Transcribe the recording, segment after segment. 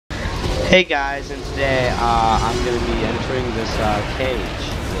Hey guys, and today I'm going to be entering this cage.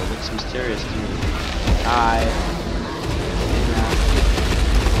 It looks mysterious to me. Hi.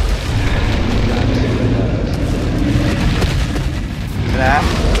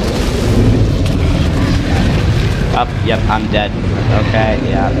 Oh, yep, I'm dead. Okay,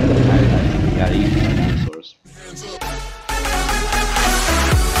 yeah. I gotta eat dinosaurs.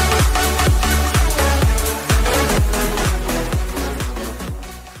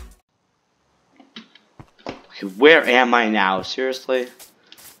 Okay, where am I now? Seriously?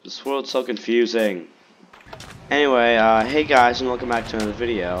 This world's so confusing. Anyway, hey guys, and welcome back to another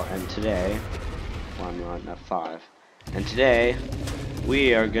video. And today, well, I'm on F5. And today,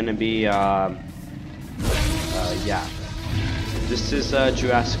 we are gonna be, yeah. This is,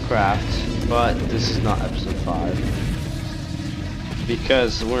 Jurassic Craft, but this is not episode 5.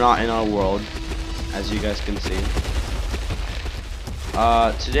 Because we're not in our world, as you guys can see.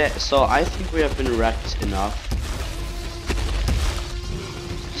 Today, so I think we have been wrecked enough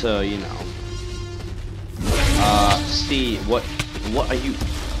to, you know, see what are you,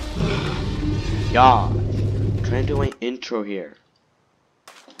 God, I'm trying to do my intro here.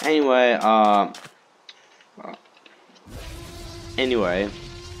 Anyway,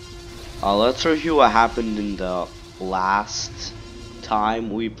 let's review what happened in the last time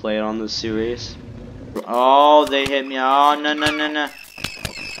we played on this series. Oh, they hit me. Oh, no, no, no, no.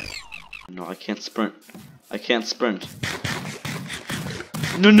 No, I can't sprint. I can't sprint.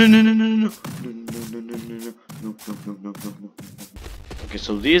 No, no, no, no, no, no. No, no, no, no, no, no, no, no, no, no, no. Okay,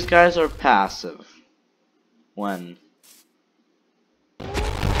 so these guys are passive. When?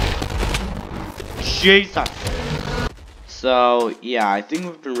 Jesus. So, yeah, I think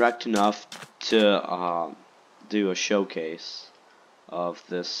we've been wrecked enough to, do a showcase of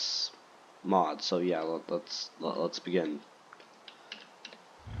this mod. So, yeah, let's begin.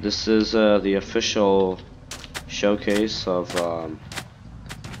 This is, the official showcase of,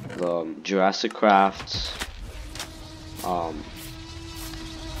 the Jurassic Craft,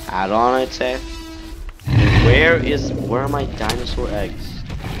 add-on, I'd say. Where are my dinosaur eggs?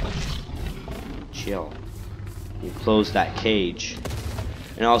 Chill. You close that cage.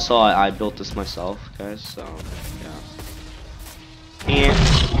 And also, I built this myself, guys, so, yeah. And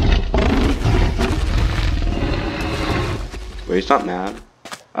wait, he's not mad.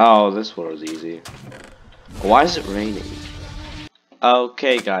 Oh, this one was easy. Why is it raining?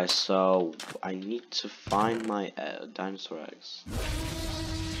 Okay, guys, so I need to find my dinosaur eggs.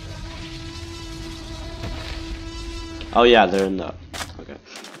 Oh yeah, they're in the, okay.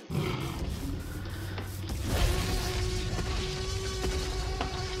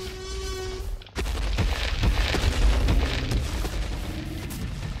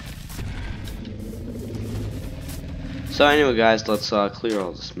 So anyway, guys, let's clear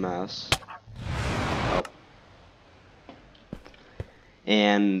all this mess. Oh.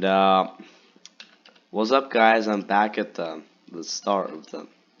 And what's up, guys? I'm back at the start of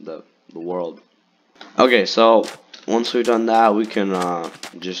the world. Okay, so once we've done that, we can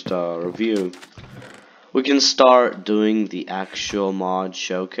just review. We can start doing the actual mod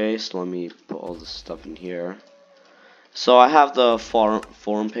showcase. Let me put all this stuff in here. So I have the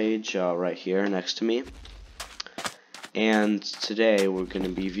forum page right here next to me. And today we're going to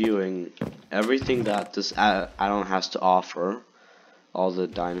be viewing everything that this add-on has to offer. All the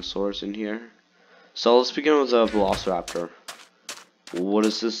dinosaurs in here. So let's begin with the Velociraptor. What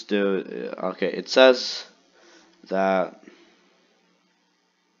does this do? Okay, it says that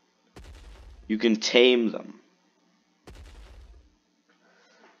you can tame them.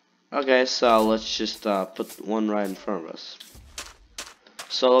 Okay, so let's just put one right in front of us.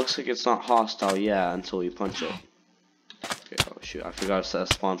 So it looks like it's not hostile, yeah, until we punch it. Okay, oh shoot, I forgot to set a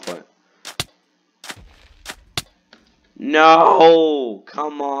spawn point. No!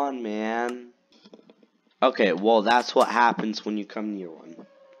 Come on, man. Okay, well, that's what happens when you come near one.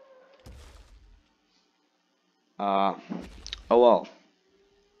 Oh well.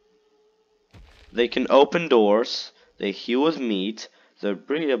 They can open doors, they heal with meat, they're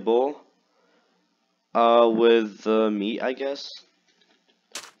breedable, with meat, I guess.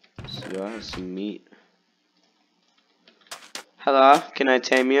 So I have some meat. Hello, can I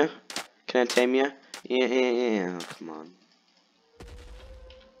tame you? Can I tame you? Yeah, oh, come on.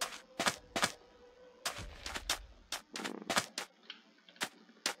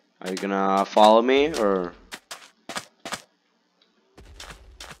 Are you gonna follow me, or?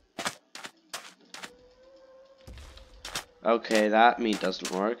 Okay, that meat doesn't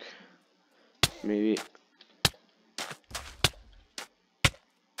work. Maybe.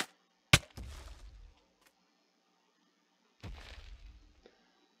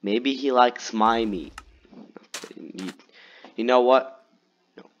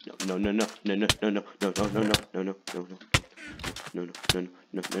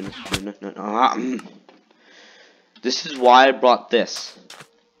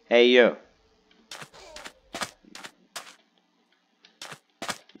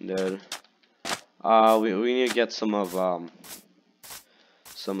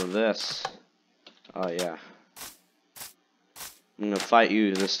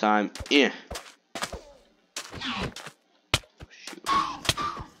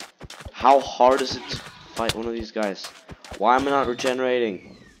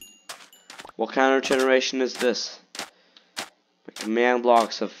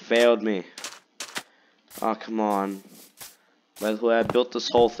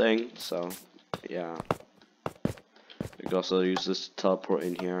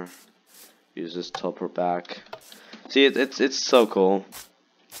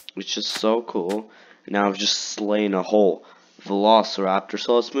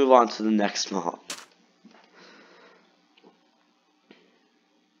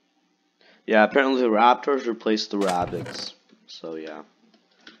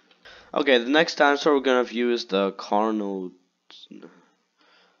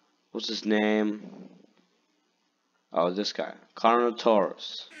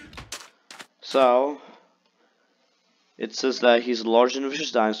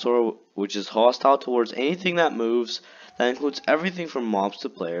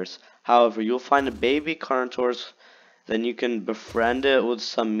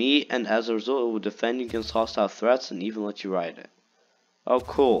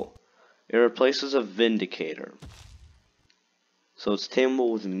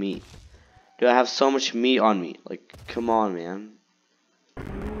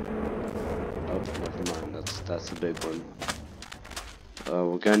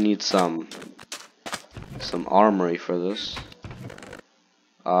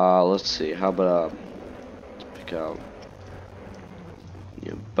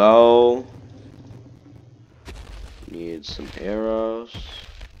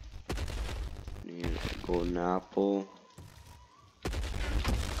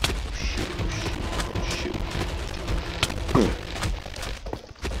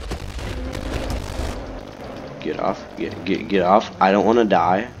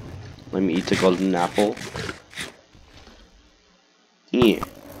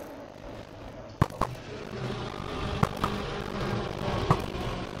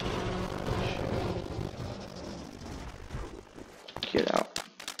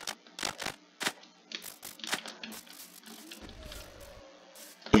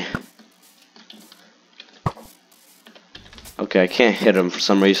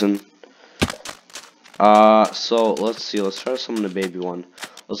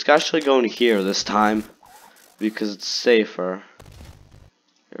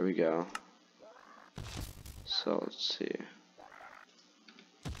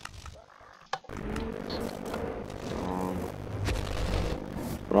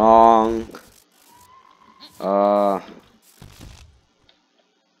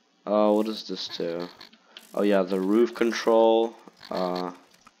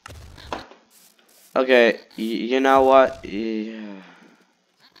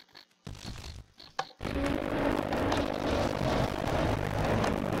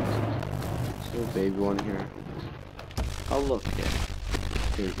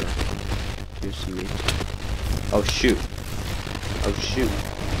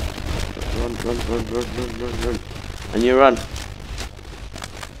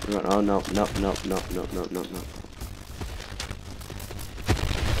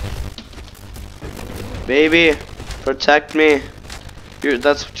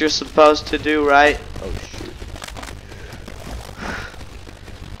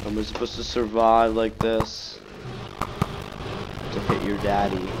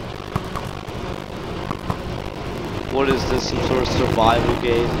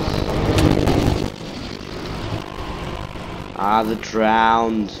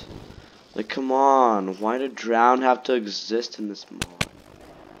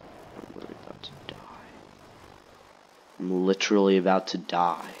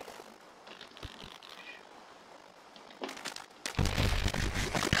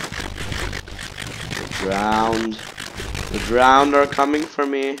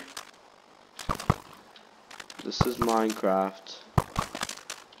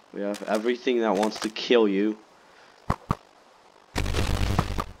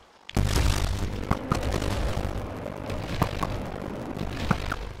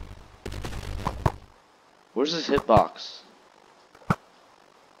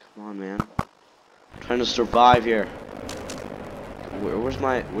 Come on, man. I'm trying to survive here. Where's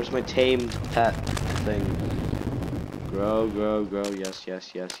my tamed pet thing? Grow, grow, grow. Yes,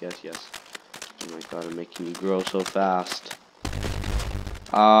 yes, yes, yes, yes. Oh my god, I'm making you grow so fast.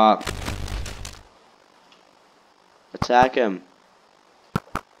 Attack him.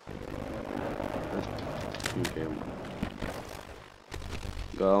 Okay.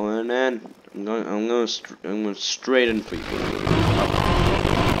 Going in. I'm going straight in for you.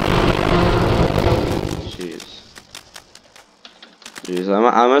 Jeez. Jeez,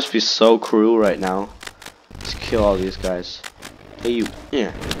 I must be so cruel right now. Let's kill all these guys. Hey, you.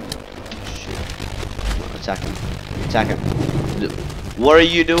 Yeah. Shit. Come on, attack him. Attack him. What are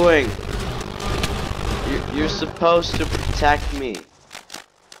you doing? You're supposed to protect me.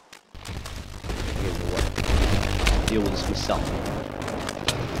 I'll deal with this myself.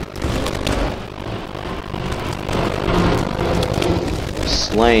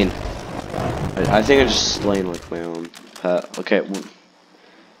 Slain. I think I just slain like my own pet. Okay.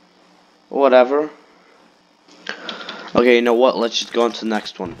 Whatever. Okay, you know what? Let's just go on to the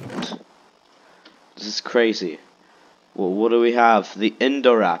next one. This is crazy. Well, what do we have? The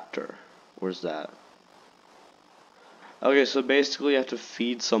Indoraptor. Where's that? Okay, so basically you have to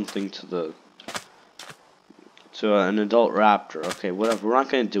feed something to an adult raptor. Okay, whatever. We're not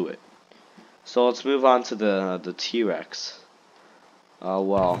gonna do it. So let's move on to the T-Rex. Oh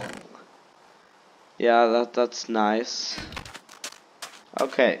well. Yeah, that's nice.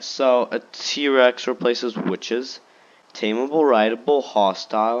 Okay, so a T-Rex replaces witches. Tameable, rideable,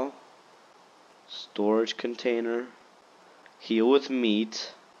 hostile. Storage container. Heal with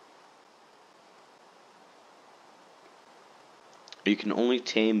meat. You can only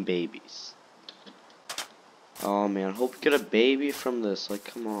tame babies. Oh man, I hope we get a baby from this. Like,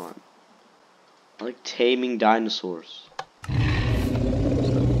 come on. I like taming dinosaurs.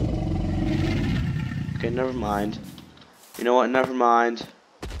 Okay, never mind. You know what? Never mind.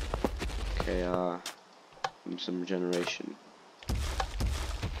 Okay, some regeneration.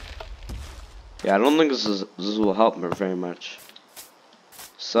 Yeah, I don't think this will help me very much.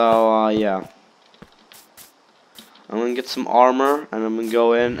 So, yeah. I'm gonna get some armor, and I'm gonna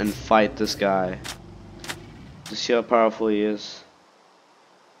go in and fight this guy. To see how powerful he is.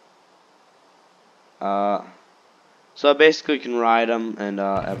 So I basically can ride him and,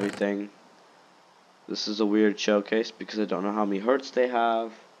 everything. This is a weird showcase because I don't know how many hertz they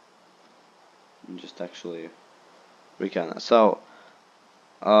have. I'm just actually recount that. So,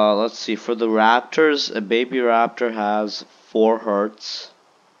 let's see. For the raptors, a baby raptor has 4 hertz,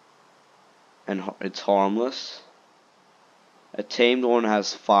 and it's harmless. A tamed one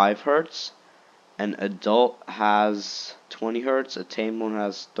has 5 hertz. An adult has 20 hertz. A tamed one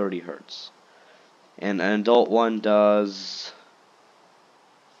has 30 hertz. And an adult one does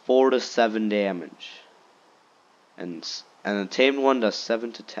 4 to 7 damage. And a tamed one does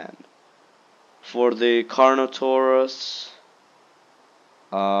 7 to 10. For the Carnotaurus,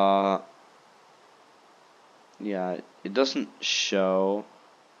 yeah, it doesn't show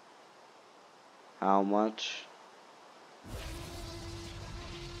how much.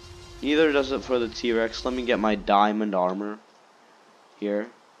 Neither does it for the T-Rex. Let me get my diamond armor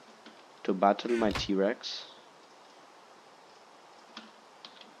here to battle my T-Rex.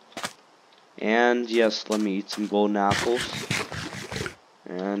 And yes, let me eat some golden apples.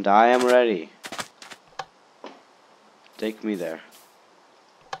 And I am ready. Take me there.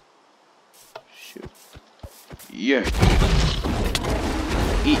 Shoot. Yeah.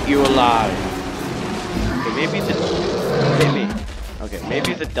 Eat you alive. Okay, maybe the hit me. Okay,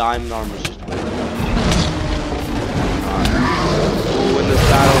 maybe the diamond armor is just weird. Ooh, in the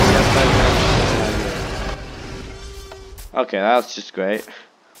saddle, yes I win. Okay, that's just great.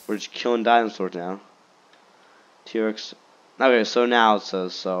 We're just killing dinosaurs now. T-Rex. Okay, so now it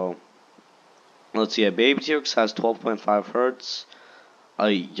says so. Let's see, a baby T-Rex has 12.5 hertz. A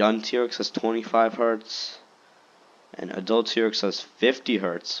young T-Rex has 25 hertz. An adult T-Rex has 50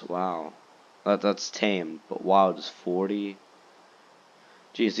 hertz. Wow. That's tame, but wow, it's 40.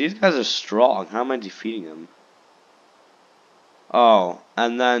 Jeez, these guys are strong. How am I defeating them? Oh,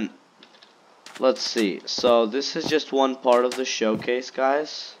 and then let's see. So this is just one part of the showcase,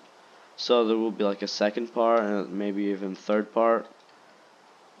 guys. So there will be like a second part and maybe even third part.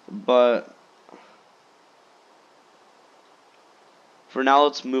 But for now,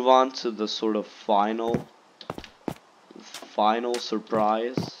 let's move on to the sort of final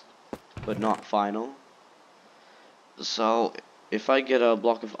surprise, but not final. So if I get a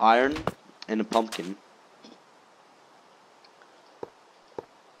block of iron and a pumpkin,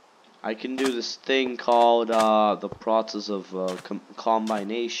 I can do this thing called the process of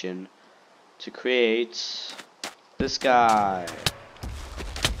combination to create this guy.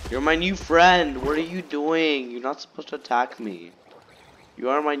 You're my new friend. What are you doing? You're not supposed to attack me. You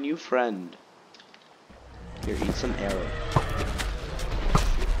are my new friend. Here, eat some arrow.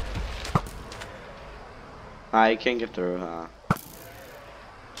 I can't get through, huh?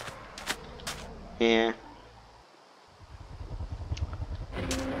 Yeah.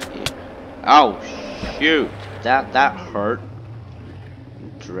 Oh shoot! That hurt.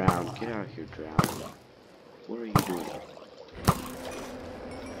 Drown. Get out of here, drown. What are you doing?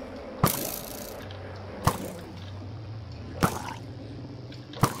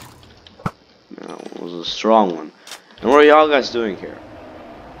 No, it was a strong one. And what are y'all guys doing here?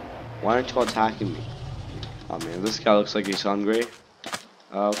 Why aren't y'all attacking me? Oh man, this guy looks like he's hungry.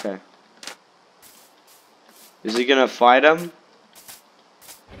 Okay. Is he gonna fight him?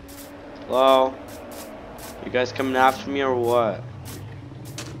 Hello? You guys coming after me or what?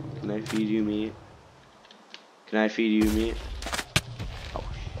 Can I feed you meat? Can I feed you meat? Oh.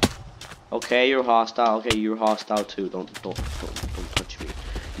 Okay, you're hostile. Okay, you're hostile too. Don't touch me.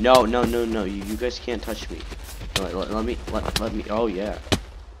 No. You guys can't touch me. Let me. Oh yeah.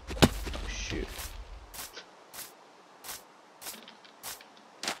 Oh shoot.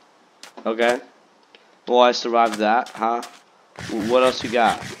 Okay. Well, I survived that, huh? What else you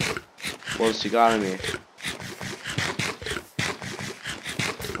got? What else you got on me?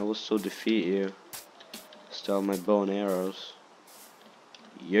 I will still defeat you. Still have my bow and arrows.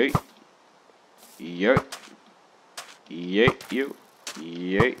 Yeet. Yeet. Yeet you.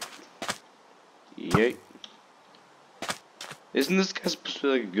 Yeet. Yeet. Isn't this guy supposed to be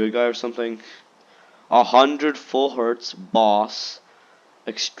like a good guy or something? 100 full hertz, boss.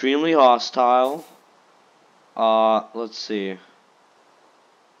 Extremely hostile. Let's see.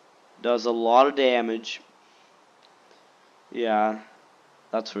 Does a lot of damage. Yeah,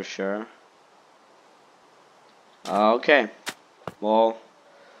 that's for sure. Okay. Well,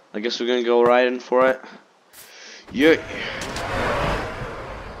 I guess we're gonna go right in for it. Yeah.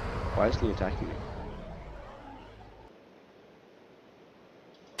 Why isn't he attacking me?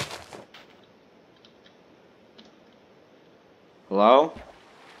 Hello?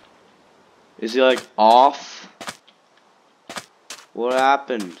 Is he like off? What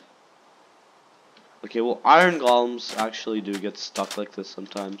happened? Okay, well, iron golems actually do get stuck like this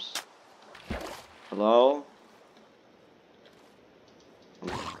sometimes. Hello?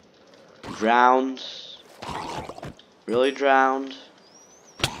 Drowned? Really drowned?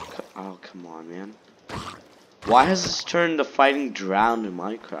 Oh, come on, man. Why has this turned into fighting drowned in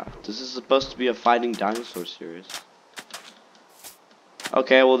Minecraft? This is supposed to be a fighting dinosaur series.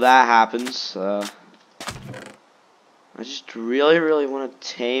 Okay, well, that happens. I just really want to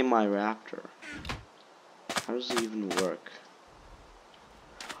tame my raptor. How does it even work?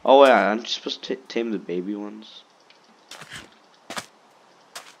 Oh yeah, I'm just supposed to tame the baby ones.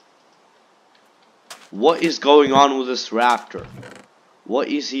 What is going on with this raptor? What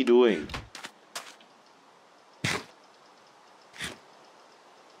is he doing?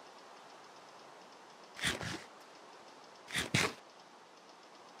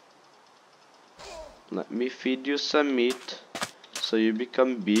 Let me feed you some meat. So you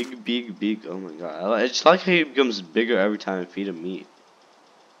become big. Oh my god. It's like he becomes bigger every time I feed him meat.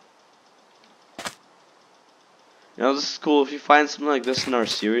 You know, this is cool. If you find something like this in our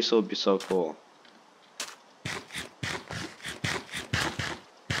series, it'll be so cool.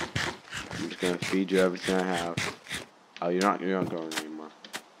 I'm just gonna feed you everything I have. Oh, you're not growing anymore.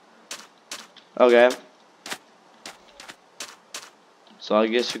 Okay. So I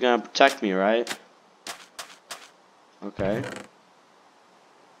guess you're gonna protect me, right? Okay.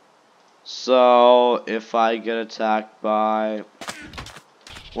 So if I get attacked by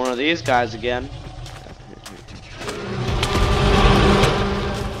one of these guys again.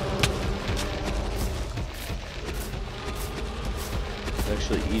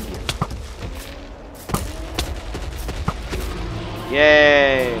 Actually eat me.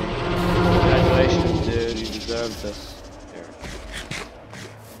 Yay! Congratulations, dude. You deserve this. Here.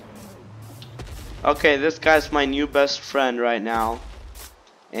 Okay, this guy's my new best friend right now.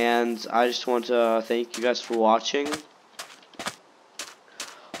 And I just want to thank you guys for watching.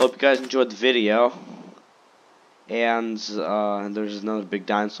 Hope you guys enjoyed the video. And there's another big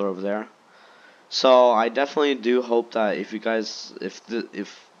dinosaur over there. So I definitely do hope that if you guys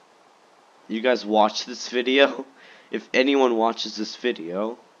watch this video, if anyone watches this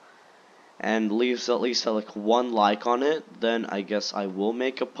video and leaves at least like 1 like on it, then I guess I will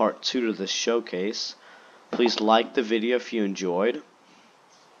make a part 2 to this showcase. Please like the video if you enjoyed.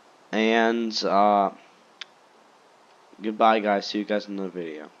 And goodbye guys, see you guys in the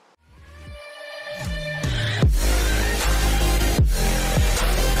video.